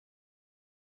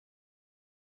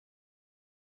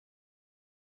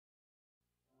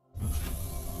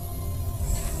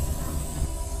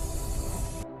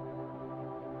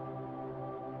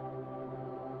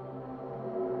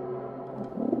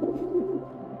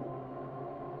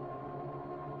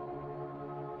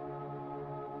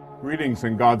Greetings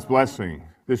and God's blessing.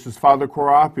 This is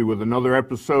Fr.J.Corapi with another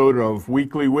episode of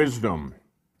Weekly Wisdom.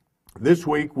 This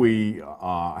week we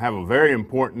have a very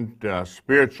important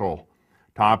spiritual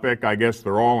topic. I guess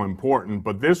they're all important,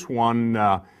 but this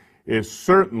one is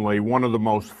certainly one of the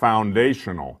most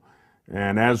foundational.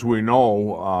 And as we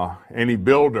know, any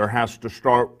builder has to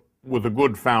start with a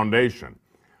good foundation.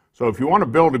 So if you want to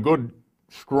build a good,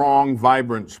 strong,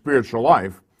 vibrant spiritual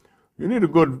life, you need a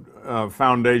good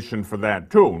foundation for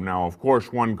that too. Now, of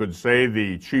course, one could say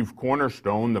the chief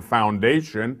cornerstone, the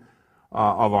foundation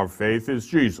of our faith is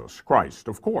Jesus Christ,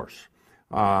 of course.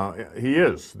 He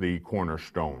is the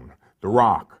cornerstone, the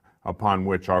rock upon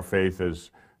which our faith is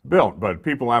built. But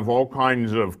people have all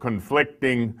kinds of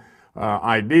conflicting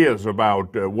ideas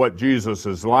about what Jesus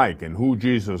is like and who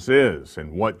Jesus is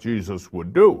and what Jesus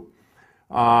would do.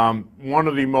 One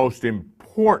of the most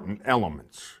important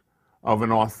elements of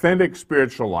an authentic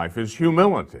spiritual life is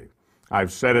humility.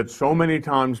 I've said it so many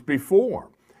times before.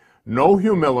 No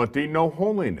humility, no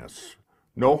holiness.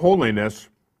 No holiness,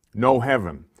 no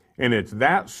heaven. And it's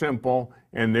that simple,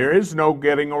 and there is no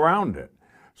getting around it.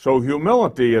 So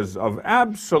humility is of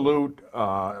absolute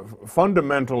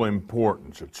fundamental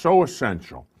importance. It's so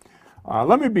essential.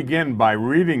 Let me begin by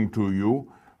reading to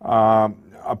you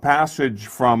a passage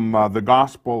from the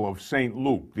Gospel of St.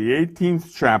 Luke, the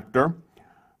 18th chapter,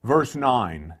 verse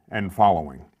 9 and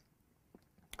following.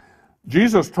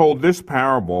 Jesus told this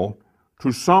parable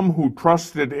to some who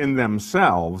trusted in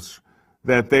themselves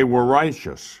that they were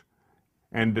righteous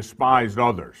and despised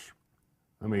others.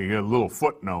 Let me get a little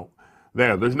footnote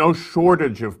there. There's no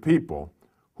shortage of people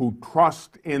who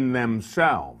trust in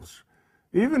themselves,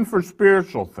 even for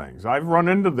spiritual things. I've run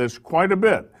into this quite a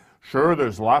bit. Sure,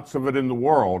 there's lots of it in the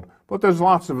world, but there's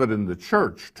lots of it in the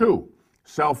church too.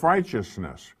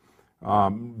 Self-righteousness.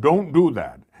 Don't do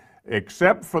that.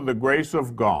 Except for the grace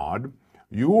of God,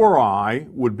 you or I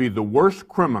would be the worst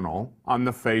criminal on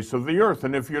the face of the earth.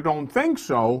 And if you don't think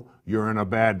so, you're in a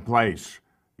bad place.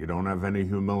 You don't have any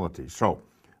humility. So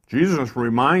Jesus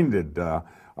reminded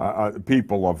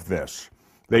people of this.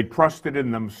 They trusted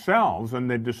in themselves and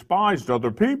they despised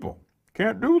other people.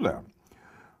 Can't do that.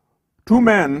 Two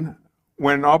men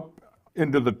went up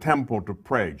into the temple to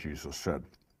pray, Jesus said.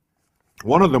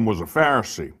 One of them was a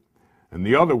Pharisee, and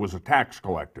the other was a tax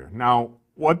collector. Now,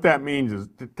 what that means is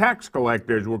the tax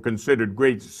collectors were considered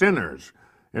great sinners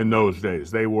in those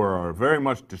days. They were a very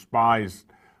much despised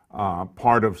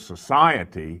part of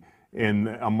society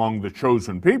among the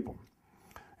chosen people.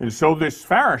 And so this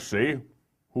Pharisee,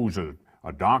 who's a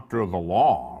doctor of the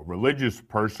law, a religious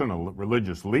person, a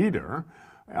religious leader,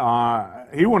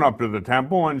 he went up to the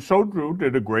temple, and so too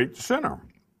did a great sinner.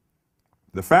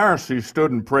 The Pharisee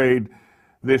stood and prayed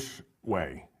this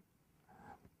way.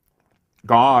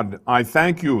 God, I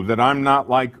thank you that I'm not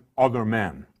like other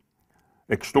men,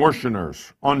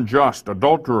 extortioners, unjust,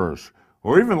 adulterers,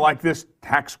 or even like this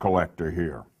tax collector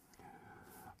here.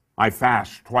 I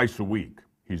fast twice a week.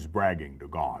 He's bragging to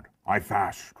God. I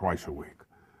fast twice a week.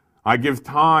 I give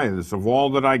tithes of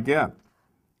all that I get.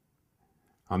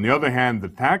 On the other hand, the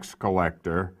tax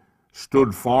collector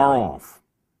stood far off,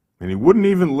 and he wouldn't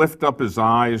even lift up his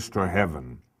eyes to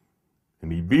heaven.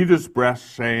 And he beat his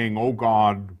breast, saying, "O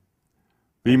God,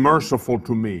 be merciful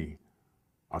to me,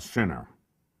 a sinner."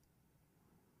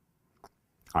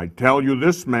 I tell you,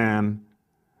 this man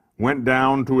went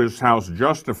down to his house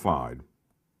justified,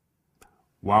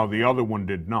 while the other one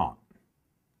did not.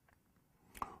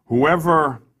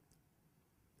 Whoever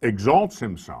exalts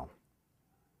himself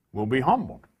will be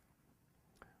humbled.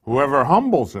 Whoever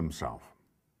humbles himself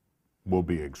will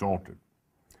be exalted.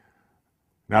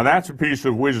 Now that's a piece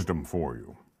of wisdom for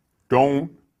you.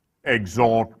 Don't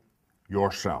exalt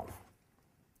yourself.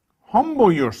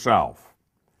 Humble yourself,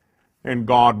 and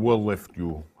God will lift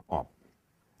you up.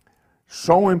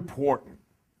 So important,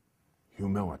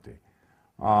 humility.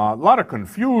 A lot of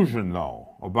confusion, though,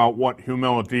 about what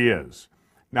humility is.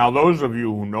 Now, those of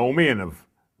you who know me and have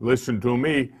listened to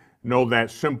me know that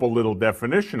simple little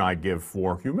definition I give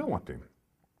for humility.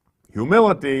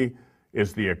 Humility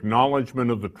is the acknowledgement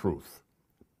of the truth.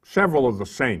 Several of the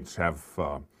saints have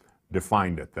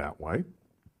defined it that way.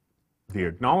 The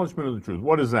acknowledgement of the truth.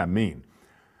 What does that mean?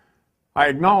 I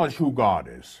acknowledge who God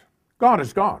is. God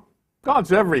is God.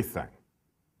 God's everything.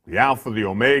 The Alpha, the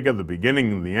Omega, the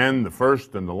beginning and the end, the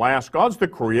first and the last. God's the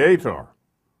creator.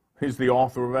 He's the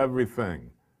author of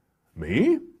everything.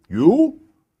 Me? You?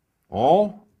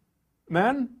 All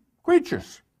men?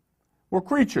 Creatures. We're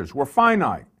creatures. We're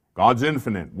finite. God's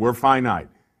infinite. We're finite.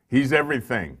 He's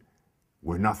everything.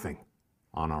 We're nothing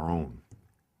on our own.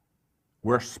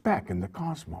 We're a speck in the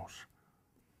cosmos.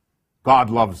 God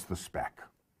loves the speck.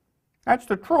 That's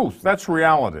the truth. That's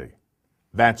reality.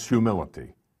 That's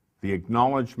humility. The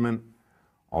acknowledgement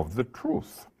of the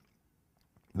truth.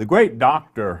 The great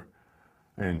doctor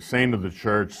and saint of the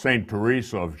church, St.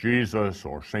 Teresa of Jesus,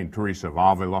 or St. Teresa of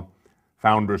Avila,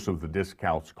 founders of the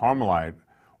Discalced Carmelite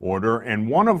order, and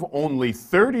one of only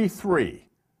 33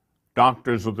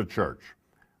 doctors of the church.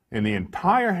 In the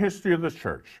entire history of the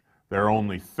church, there are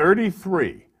only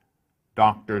 33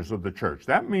 doctors of the church.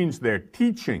 That means their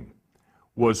teaching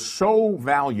was so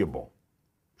valuable,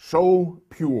 so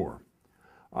pure,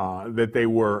 that they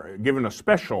were given a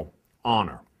special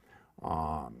honor.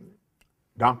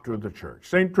 Doctor of the church.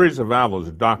 St. Teresa of Avila is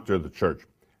a doctor of the church.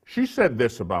 She said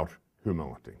this about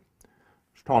humility.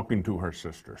 She's talking to her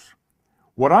sisters.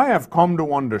 What I have come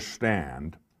to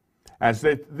understand is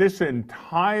that this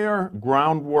entire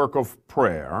groundwork of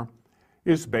prayer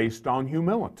is based on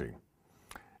humility,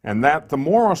 and that the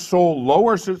more a soul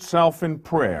lowers itself in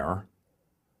prayer,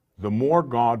 the more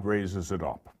God raises it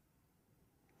up.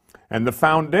 And the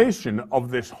foundation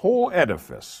of this whole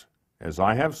edifice, as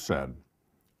I have said,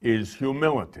 is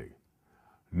humility.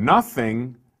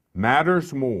 Nothing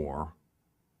matters more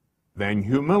than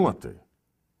humility.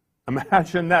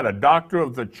 Imagine that. A doctor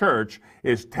of the church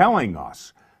is telling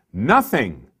us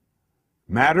nothing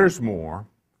matters more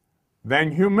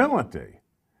than humility.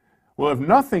 Well, if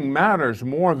nothing matters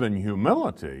more than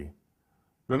humility,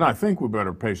 then I think we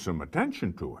better pay some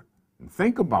attention to it and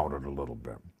think about it a little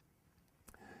bit.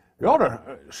 You ought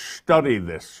to study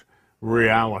this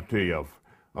reality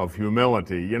of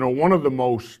humility. You know, one of the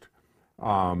most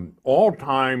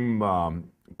all-time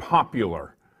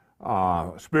popular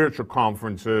spiritual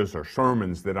conferences or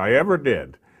sermons that I ever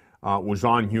did was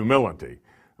on humility.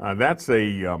 That's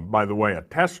by the way, a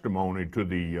testimony to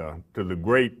the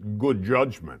great good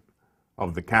judgment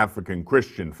of the Catholic and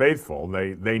Christian faithful.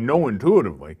 They know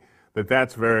intuitively that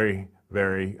that's very,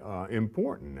 very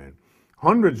important. And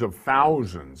hundreds of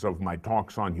thousands of my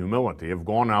talks on humility have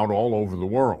gone out all over the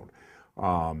world.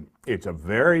 It's a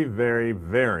very, very,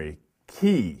 very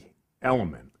key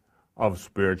element of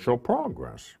spiritual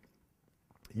progress.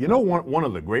 You know, one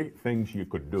of the great things you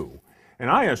could do, and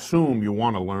I assume you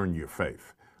want to learn your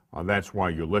faith. That's why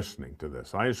you're listening to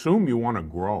this. I assume you want to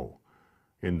grow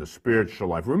in the spiritual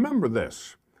life. Remember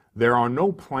this, there are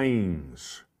no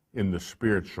plains in the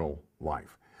spiritual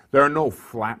life. There are no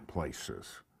flat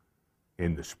places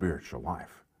in the spiritual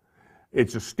life.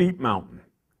 It's a steep mountain.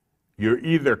 You're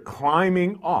either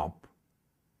climbing up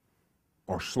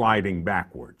or sliding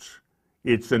backwards.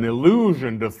 It's an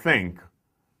illusion to think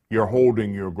you're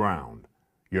holding your ground.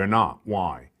 You're not.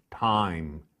 Why?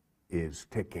 Time is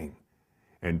ticking.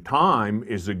 And time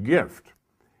is a gift.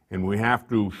 And we have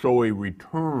to show a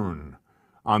return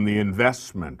on the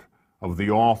investment of the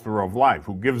author of life,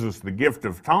 who gives us the gift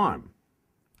of time.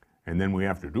 And then we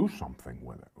have to do something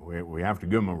with it. We have to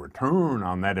give him a return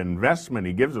on that investment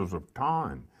he gives us of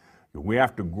time. We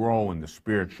have to grow in the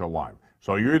spiritual life.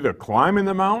 So you're either climbing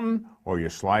the mountain or you're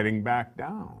sliding back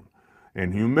down.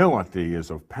 And humility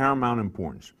is of paramount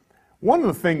importance. One of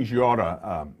the things you ought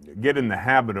to get in the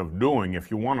habit of doing if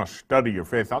you want to study your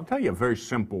faith, I'll tell you a very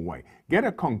simple way. Get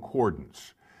a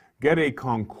concordance. Get a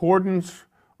concordance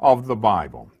of the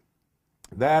Bible.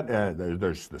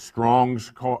 There's the Strong's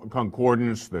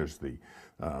Concordance, there's the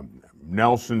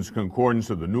Nelson's Concordance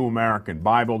of the New American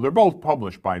Bible. They're both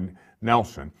published by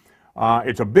Nelson.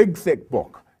 It's a big, thick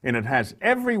book, and it has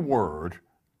every word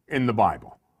in the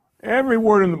Bible. Every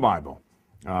word in the Bible.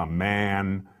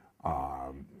 Man,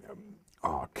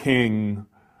 king,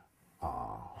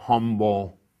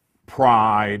 humble,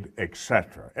 pride,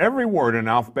 etc. Every word in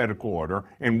alphabetical order,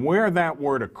 and where that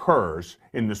word occurs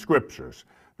in the scriptures.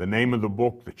 The name of the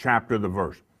book, the chapter, the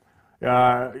verse.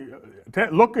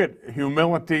 Look at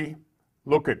humility,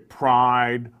 look at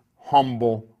pride,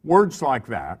 humble, words like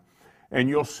that, and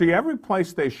you'll see every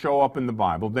place they show up in the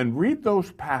Bible. Then read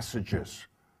those passages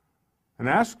and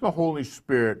ask the Holy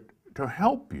Spirit to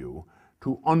help you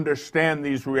to understand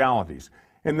these realities.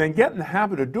 And then get in the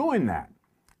habit of doing that,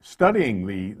 studying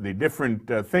the different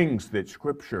things that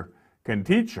Scripture can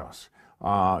teach us.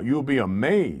 You'll be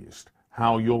amazed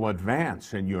how you'll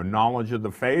advance in your knowledge of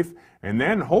the faith, and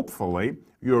then hopefully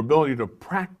your ability to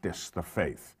practice the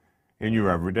faith in your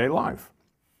everyday life.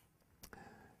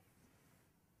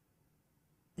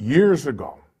 Years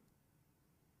ago,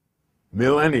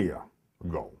 millennia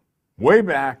ago, way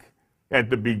back at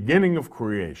the beginning of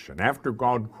creation, after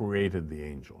God created the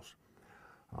angels,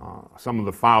 some of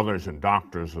the fathers and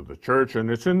doctors of the church, and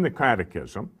it's in the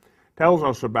Catechism, tells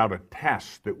us about a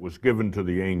test that was given to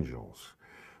the angels.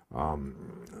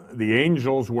 The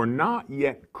angels were not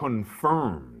yet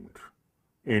confirmed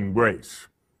in grace.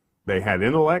 They had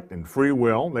intellect and free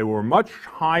will. They were much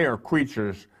higher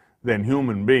creatures than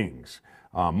human beings,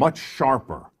 much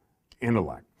sharper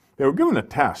intellect. They were given a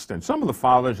test, and some of the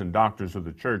fathers and doctors of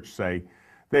the church say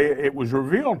it was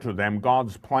revealed to them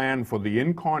God's plan for the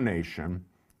incarnation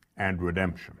and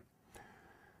redemption.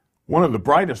 One of the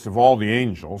brightest of all the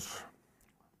angels,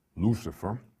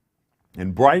 Lucifer,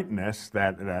 in brightness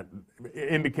that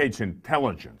indicates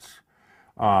intelligence,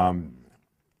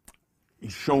 he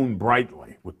shone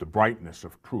brightly with the brightness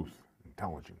of truth,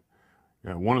 intelligence.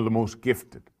 One of the most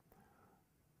gifted.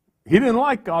 He didn't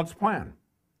like God's plan.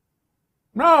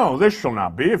 No, this shall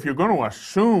not be. If you're going to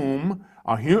assume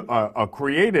a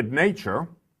created nature,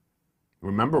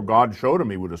 remember God showed him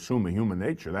he would assume a human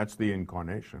nature. That's the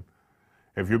incarnation.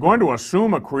 If you're going to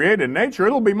assume a created nature,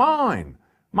 it'll be mine.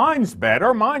 Mine's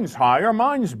better, mine's higher,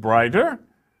 mine's brighter.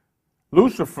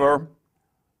 Lucifer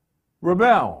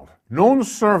rebelled. Non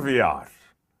serviat.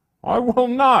 I will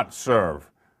not serve.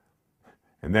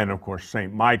 And then, of course,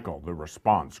 St. Michael, the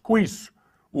response. Quis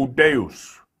ut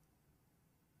Deus?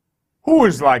 Who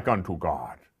is like unto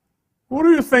God? Who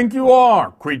do you think you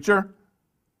are, creature?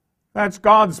 That's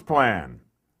God's plan.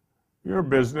 Your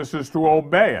business is to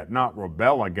obey it, not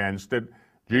rebel against it.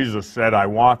 Jesus said, I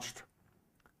watched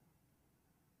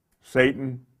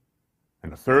Satan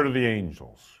and a third of the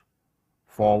angels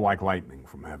fall like lightning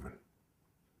from heaven.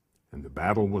 And the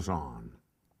battle was on.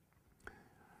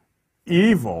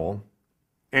 Evil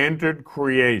entered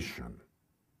creation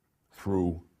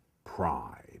through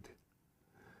pride.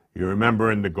 You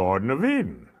remember in the Garden of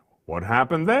Eden, what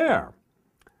happened there?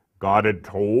 God had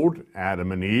told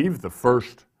Adam and Eve, the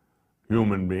first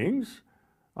human beings,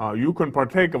 you can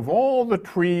partake of all the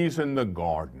trees in the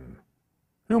garden.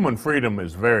 Human freedom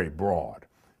is very broad.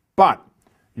 But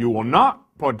you will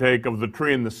not partake of the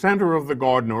tree in the center of the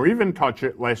garden or even touch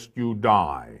it lest you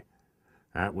die.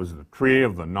 That was the tree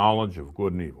of the knowledge of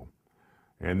good and evil.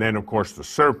 And then, of course, the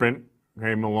serpent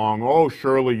came along. Oh,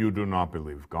 surely you do not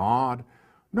believe God.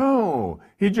 No,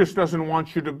 he just doesn't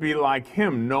want you to be like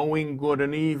him, knowing good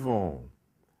and evil.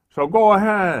 So go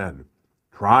ahead,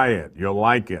 try it, you'll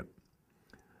like it.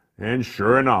 And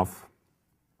sure enough,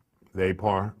 they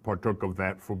partook of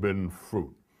that forbidden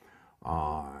fruit.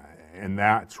 And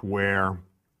that's where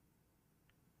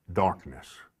darkness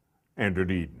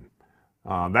entered Eden.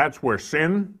 That's where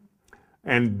sin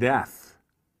and death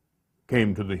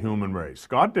came to the human race.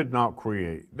 God did not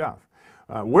create death.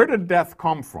 Where did death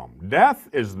come from? Death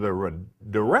is the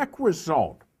direct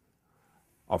result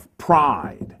of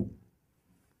pride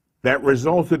that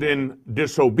resulted in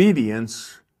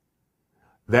disobedience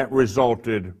that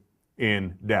resulted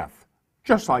in death.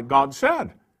 Just like God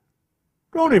said,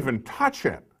 don't even touch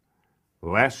it,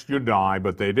 lest you die,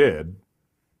 but they did,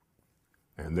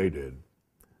 and they did.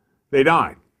 They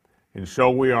died. And so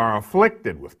we are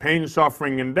afflicted with pain,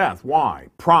 suffering, and death. Why?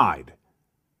 Pride,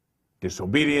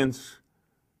 disobedience,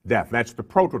 death. That's the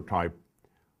prototype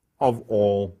of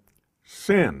all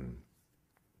sin.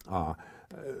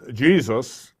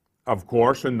 Jesus, of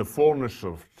course, in the fullness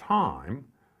of time,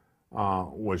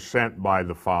 was sent by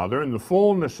the Father. In the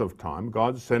fullness of time,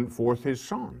 God sent forth his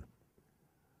Son,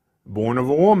 born of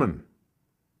a woman,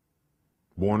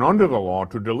 born under the law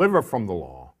to deliver from the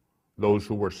law those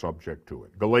who were subject to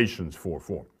it. Galatians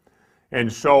 4:4.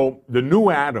 And so the new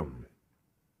Adam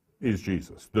is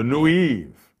Jesus. The new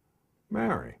Eve,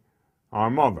 Mary, our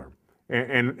mother.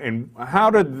 And how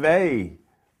did they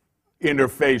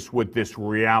interface with this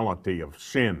reality of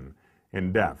sin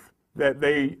and death? That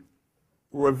they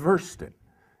reversed it.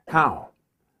 How?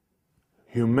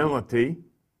 Humility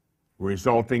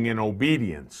resulting in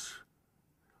obedience,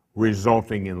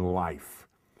 resulting in life.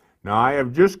 Now, I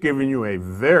have just given you a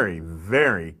very,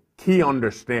 very key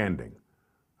understanding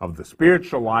of the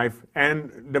spiritual life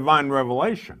and divine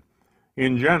revelation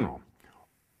in general.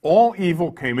 All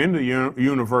evil came into the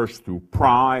universe through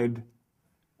pride,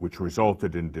 which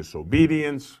resulted in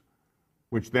disobedience,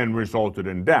 which then resulted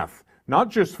in death. Not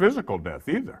just physical death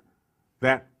either.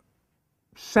 That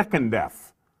second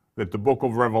death that the book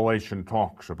of Revelation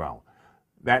talks about,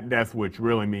 that death which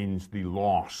really means the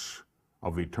loss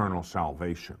of eternal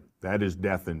salvation. That is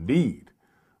death indeed,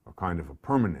 a kind of a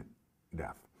permanent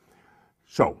death.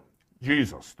 So,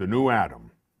 Jesus, the new Adam,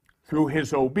 through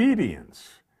his obedience,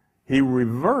 he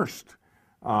reversed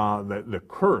the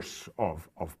curse of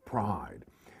pride.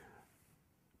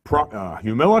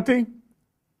 Humility,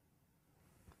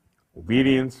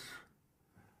 obedience,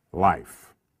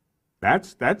 life.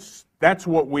 That's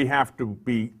what we have to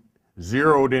be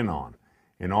zeroed in on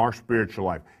in our spiritual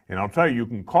life. And I'll tell you, you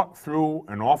can cut through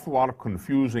an awful lot of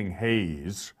confusing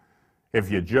haze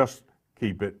if you just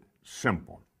keep it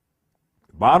simple.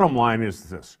 The bottom line is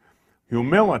this.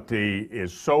 Humility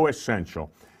is so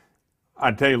essential.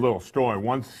 I'll tell you a little story.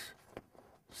 Once,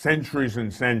 centuries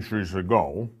and centuries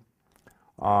ago,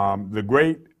 the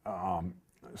great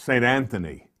St.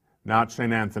 Anthony, not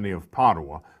St. Anthony of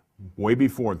Padua, way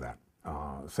before that,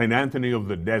 St. Anthony of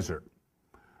the Desert,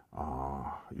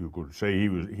 you could say he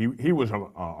was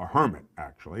a hermit,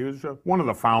 actually. He was one of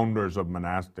the founders of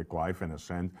monastic life, in a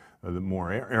sense, the more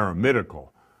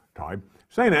eremitical type.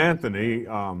 St. Anthony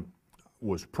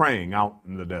was praying out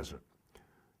in the desert,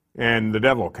 and the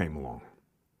devil came along.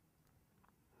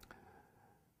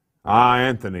 "Ah,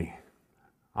 Anthony,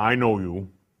 I know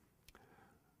you.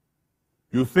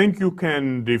 You think you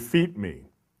can defeat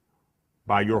me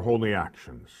by your holy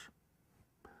actions.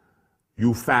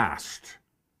 You fast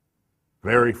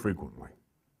very frequently.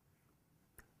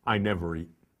 I never eat.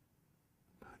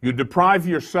 You deprive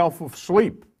yourself of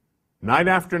sleep night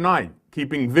after night,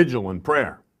 keeping vigil and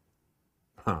prayer.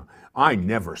 I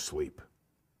never sleep.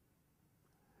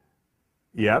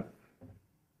 Yet,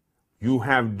 you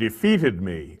have defeated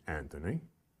me, Anthony,"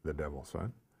 the devil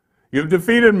said. "You've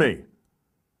defeated me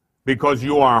because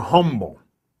you are humble."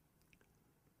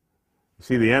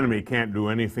 See, the enemy can't do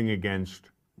anything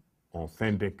against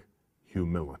authentic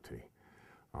humility.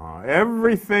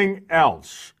 Everything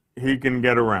else he can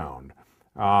get around.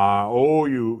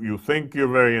 You think you're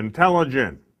very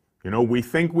intelligent. You know, we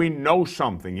think we know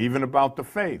something, even about the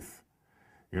faith.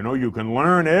 You know, you can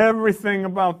learn everything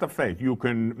about the faith. You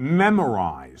can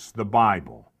memorize the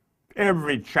Bible,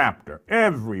 every chapter,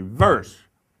 every verse.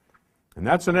 And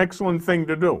that's an excellent thing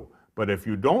to do. But if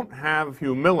you don't have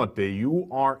humility, you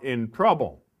are in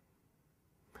trouble.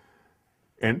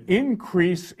 An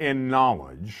increase in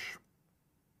knowledge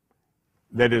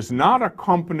that is not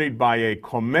accompanied by a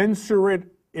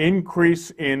commensurate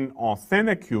increase in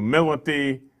authentic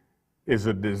humility is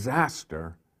a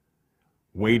disaster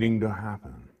waiting to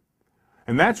happen.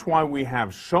 And that's why we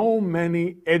have so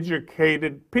many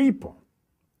educated people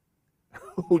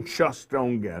who just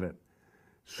don't get it.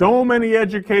 So many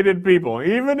educated people,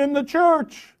 even in the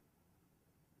church.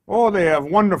 Oh, they have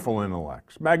wonderful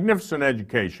intellects, magnificent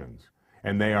educations,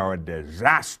 and they are a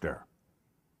disaster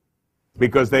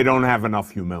because they don't have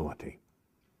enough humility.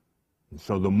 And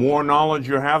so the more knowledge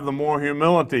you have, the more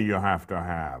humility you have to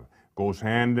have. It goes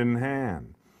hand in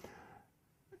hand.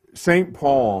 St.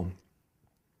 Paul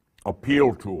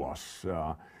appealed to us,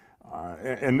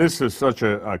 and this is such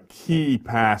a key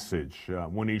passage,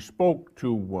 when he spoke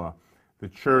to the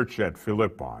church at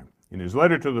Philippi. In his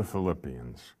letter to the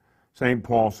Philippians, St.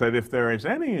 Paul said, "If there is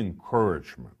any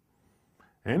encouragement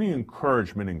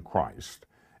in Christ,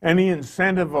 any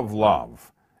incentive of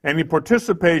love, any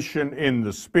participation in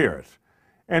the Spirit,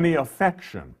 any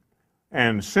affection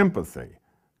and sympathy,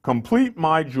 complete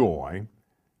my joy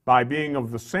by being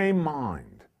of the same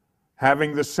mind,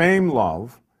 having the same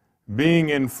love, being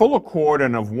in full accord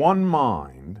and of one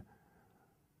mind,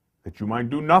 that you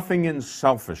might do nothing in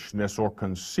selfishness or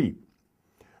conceit,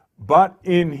 but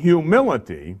in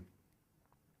humility,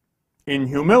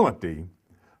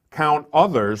 count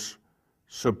others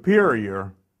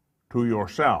superior to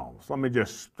yourselves." Let me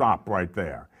just stop right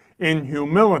there. In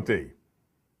humility,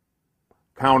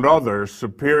 count others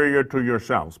superior to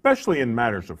yourselves, especially in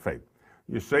matters of faith.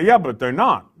 You say, "Yeah, but they're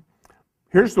not."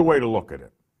 Here's the way to look at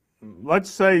it. Let's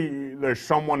say there's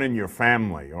someone in your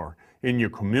family or in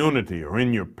your community or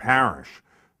in your parish,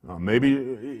 maybe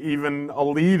even a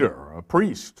leader, a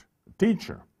priest, a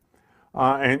teacher,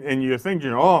 and you're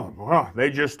thinking, "Oh, well, they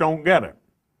just don't get it."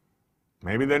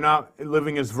 Maybe they're not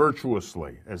living as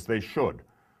virtuously as they should.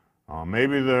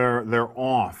 Maybe they're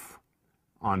off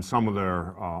on some of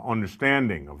their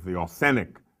understanding of the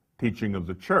authentic teaching of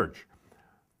the church.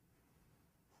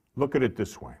 Look at it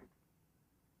this way,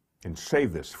 and say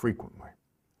this frequently.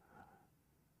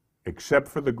 "Except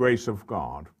for the grace of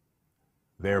God,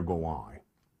 there go I."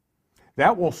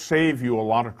 That will save you a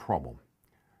lot of trouble.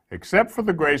 Except for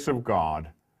the grace of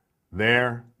God,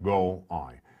 there go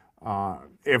I.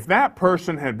 If that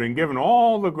person had been given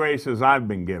all the graces I've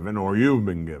been given, or you've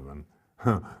been given,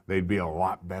 they'd be a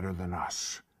lot better than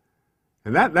us.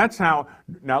 And that's how,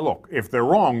 now look, if they're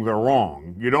wrong, they're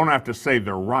wrong. You don't have to say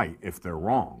they're right if they're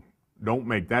wrong. Don't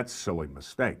make that silly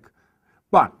mistake.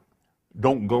 But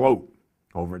don't gloat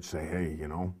over it. Say, "Hey, you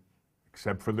know,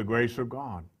 except for the grace of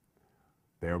God,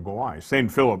 there go I."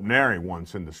 St. Philip Neri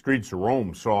once in the streets of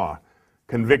Rome saw a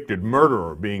convicted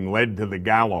murderer being led to the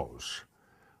gallows.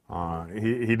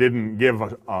 He didn't give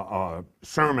a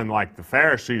sermon like the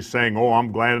Pharisees saying, "Oh,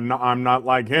 I'm glad I'm not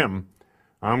like him.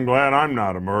 I'm glad I'm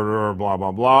not a murderer, blah,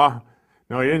 blah, blah."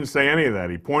 No, he didn't say any of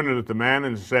that. He pointed at the man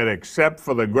and said, "Except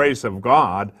for the grace of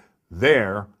God,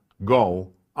 there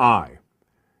go I."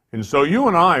 And so you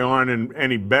and I aren't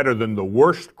any better than the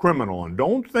worst criminal, and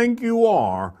don't think you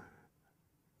are,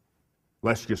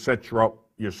 lest you set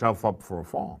yourself up for a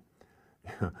fall.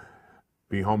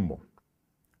 Be humble.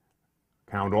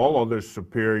 Count all others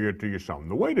superior to yourself.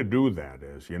 And the way to do that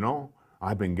is,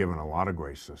 I've been given a lot of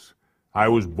graces. I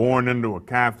was born into a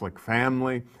Catholic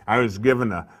family. I was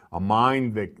given a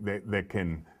mind that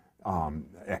can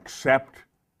accept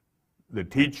the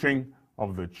teaching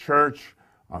of the church.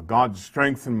 God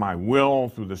strengthened my will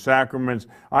through the sacraments.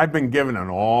 I've been given an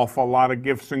awful lot of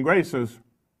gifts and graces.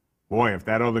 Boy, if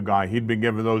that other guy, he'd been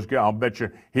given those gifts, I'll bet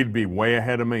you he'd be way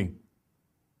ahead of me.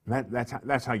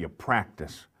 That's how you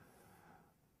practice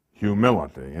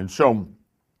humility. And so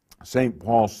St.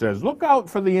 Paul says, look out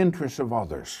for the interests of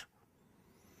others.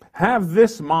 Have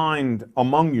this mind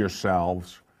among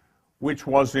yourselves, which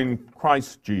was in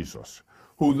Christ Jesus,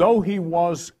 who though he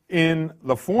was in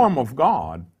the form of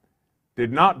God,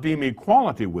 did not deem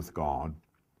equality with God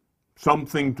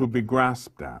something to be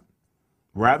grasped at.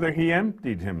 Rather, he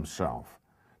emptied himself,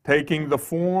 taking the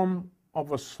form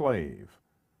of a slave,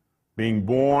 being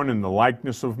born in the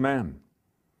likeness of men.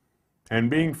 And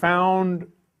being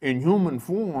found in human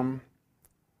form,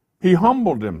 he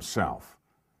humbled himself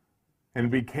and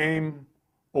became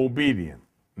obedient.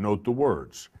 Note the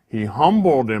words. He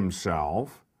humbled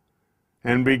himself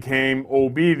and became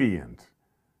obedient.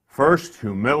 First,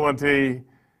 humility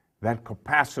that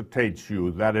capacitates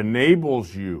you, that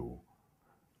enables you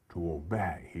to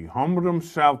obey. He humbled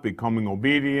himself, becoming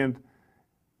obedient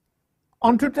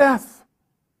unto death,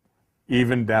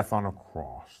 even death on a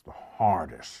cross, the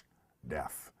hardest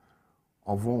death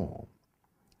of all.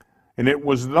 And it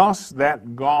was thus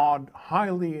that God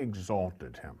highly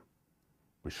exalted him,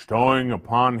 bestowing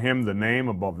upon him the name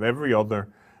above every other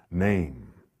name,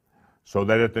 so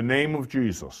that at the name of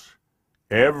Jesus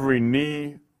every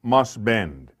knee must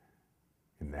bend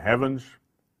in the heavens,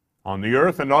 on the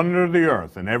earth, and under the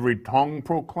earth, and every tongue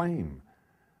proclaim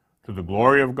to the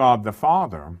glory of God the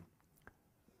Father,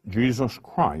 Jesus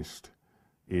Christ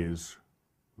is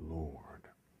Lord.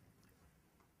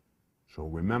 So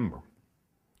remember,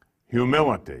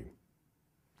 humility,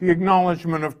 the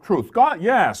acknowledgement of truth.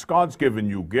 Yes, God's given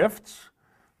you gifts.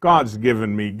 God's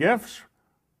given me gifts.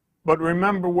 But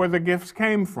remember where the gifts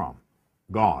came from.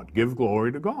 God. Give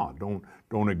glory to God.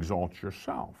 Don't exalt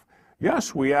yourself.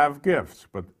 Yes, we have gifts,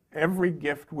 but every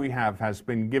gift we have has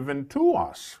been given to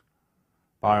us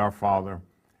by our Father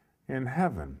in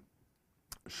heaven.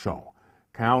 So,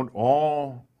 count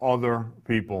all other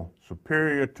people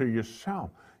superior to yourself.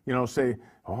 Say,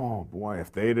 oh boy,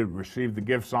 if they'd have received the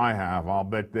gifts I have, I'll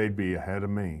bet they'd be ahead of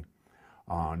me.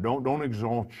 Don't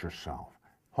exalt yourself.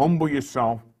 Humble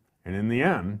yourself, and in the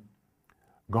end,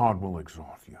 God will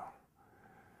exalt you.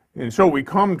 And so we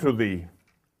come to the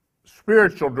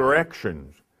spiritual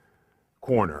directions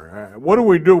corner. What do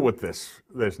we do with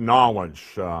this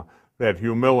knowledge that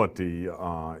humility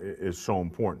is so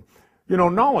important?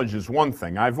 Knowledge is one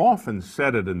thing. I've often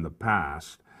said it in the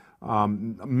past.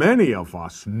 Many of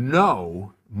us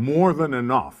know more than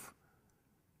enough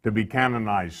to be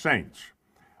canonized saints.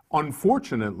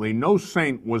 Unfortunately, no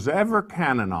saint was ever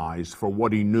canonized for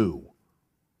what he knew,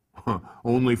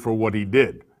 only for what he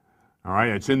did. All right,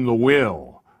 it's in the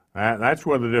will. That's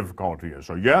where the difficulty is.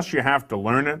 So yes, you have to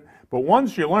learn it, but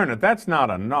once you learn it, that's not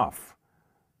enough.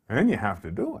 And then you have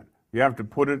to do it. You have to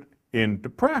put it into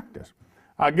practice.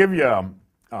 I'll give you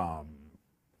a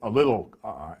little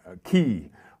key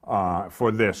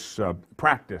for this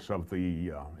practice of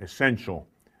the essential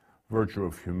virtue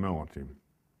of humility.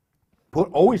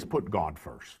 Always put God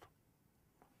first.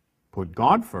 Put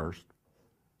God first.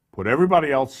 Put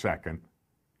everybody else second.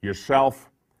 Yourself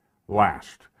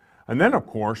last. And then, of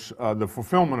course, the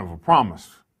fulfillment of a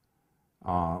promise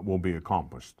will be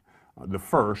accomplished. The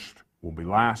first will be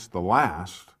last. The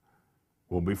last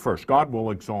will be first. God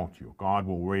will exalt you. God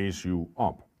will raise you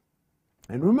up.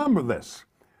 And remember this.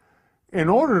 In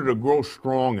order to grow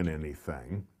strong in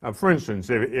anything, for instance,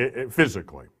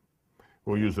 physically,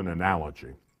 we'll use an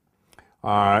analogy.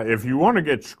 If you want to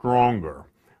get stronger,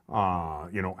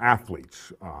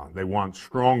 athletes, they want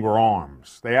stronger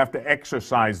arms. They have to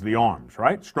exercise the arms,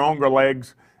 right? Stronger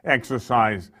legs,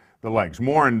 exercise the legs.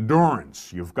 More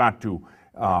endurance. You've got to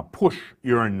push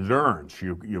your endurance.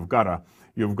 You've got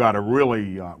to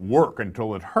really work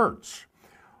until it hurts.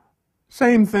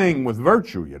 Same thing with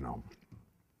virtue,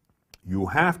 You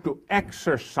have to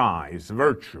exercise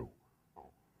virtue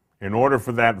in order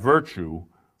for that virtue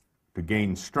to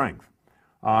gain strength.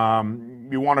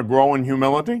 You want to grow in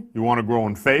humility, you want to grow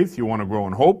in faith, you want to grow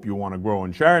in hope, you want to grow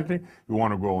in charity, you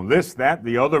want to grow in this, that,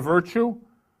 the other virtue.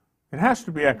 It has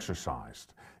to be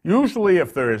exercised. Usually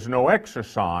if there is no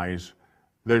exercise,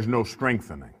 there's no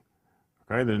strengthening,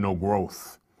 okay? There's no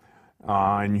growth.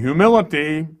 In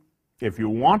humility, if you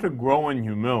want to grow in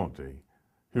humility,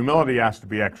 humility has to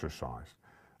be exercised.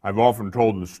 I've often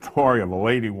told the story of a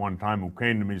lady one time who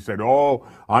came to me and said, "Oh,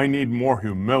 I need more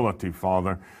humility,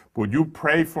 Father. Would you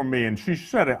pray for me?" And she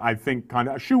said it, I think, kind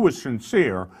of, she was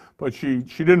sincere, but she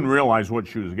didn't realize what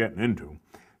she was getting into.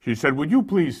 She said, "Would you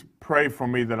please pray for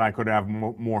me that I could have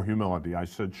more humility?" I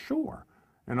said, "Sure,"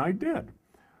 and I did.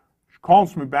 She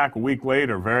calls me back a week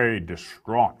later, very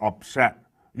distraught, upset.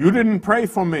 "You didn't pray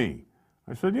for me."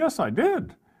 I said, "Yes, I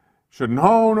did." She said,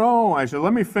 No. I said,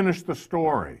 "Let me finish the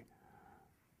story."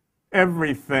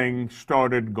 Everything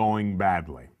started going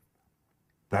badly.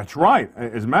 That's right.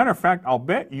 As a matter of fact, I'll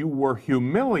bet you were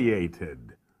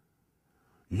humiliated.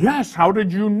 "Yes, how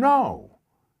did you know?"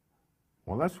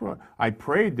 Well, that's what I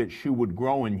prayed, that she would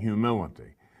grow in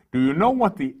humility. Do you know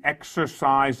what the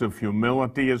exercise of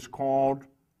humility is called?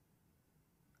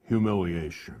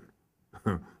 Humiliation.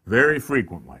 Very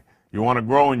frequently. You want to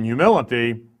grow in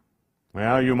humility,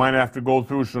 well, you might have to go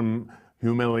through some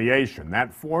humiliation.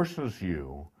 That forces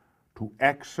you to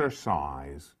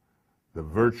exercise the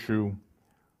virtue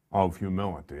of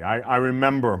humility. I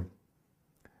remember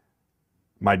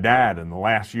my dad in the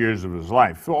last years of his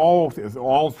life. All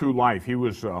through life, he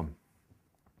was a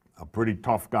pretty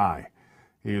tough guy.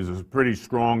 He was a pretty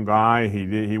strong guy.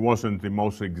 He wasn't the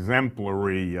most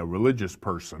exemplary religious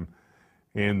person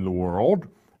in the world.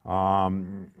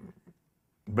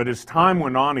 But as time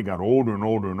went on, he got older and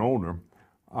older and older.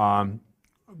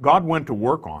 God went to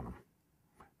work on him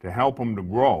to help him to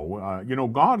grow. You know,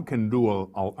 God can do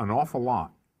an awful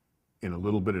lot in a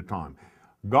little bit of time.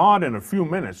 God, in a few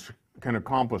minutes, can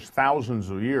accomplish thousands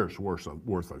of years worth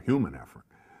of human effort.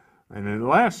 And in the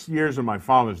last years of my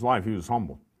father's life, he was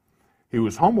humbled. He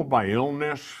was humbled by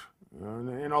illness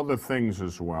and other things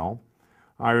as well.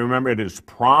 I remember at his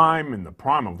prime, in the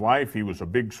prime of life, he was a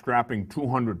big, strapping,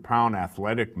 200-pound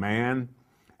athletic man,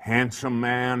 handsome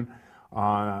man.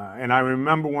 And I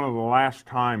remember one of the last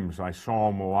times I saw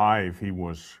him alive, he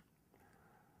was,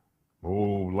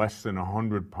 less than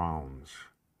 100 pounds,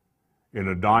 in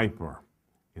a diaper,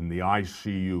 in the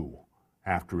ICU,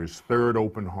 after his third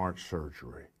open heart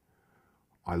surgery.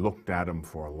 I looked at him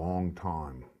for a long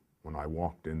time when I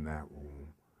walked in that room.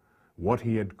 What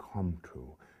he had come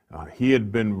to. He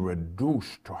had been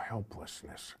reduced to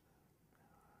helplessness.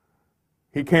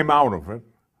 He came out of it,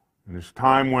 and as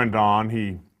time went on,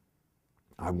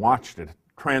 I watched it,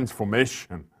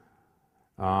 transformation.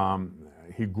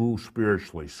 He grew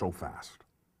spiritually so fast,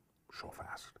 so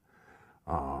fast.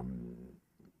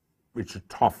 It's a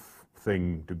tough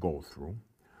thing to go through.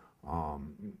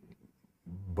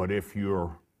 But if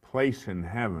your place in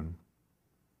heaven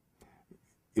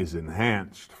is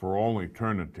enhanced for all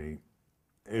eternity,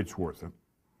 it's worth it.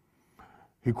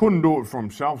 He couldn't do it for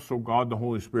himself, so God, the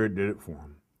Holy Spirit, did it for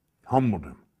him. Humbled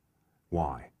him.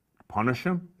 Why? To punish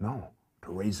him? No,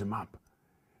 to raise him up.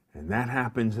 And that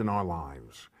happens in our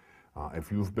lives.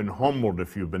 If you've been humbled,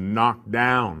 if you've been knocked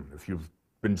down, if you've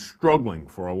been struggling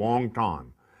for a long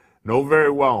time, know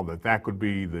very well that that could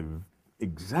be the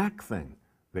exact thing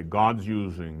that God's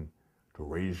using to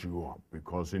raise you up.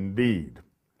 Because indeed,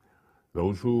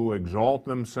 those who exalt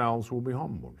themselves will be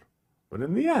humbled. But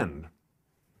in the end,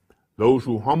 those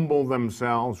who humble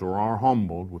themselves or are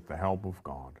humbled with the help of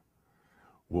God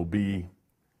will be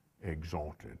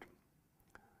exalted.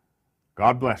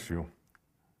 God bless you.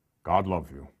 God love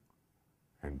you.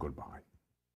 And goodbye.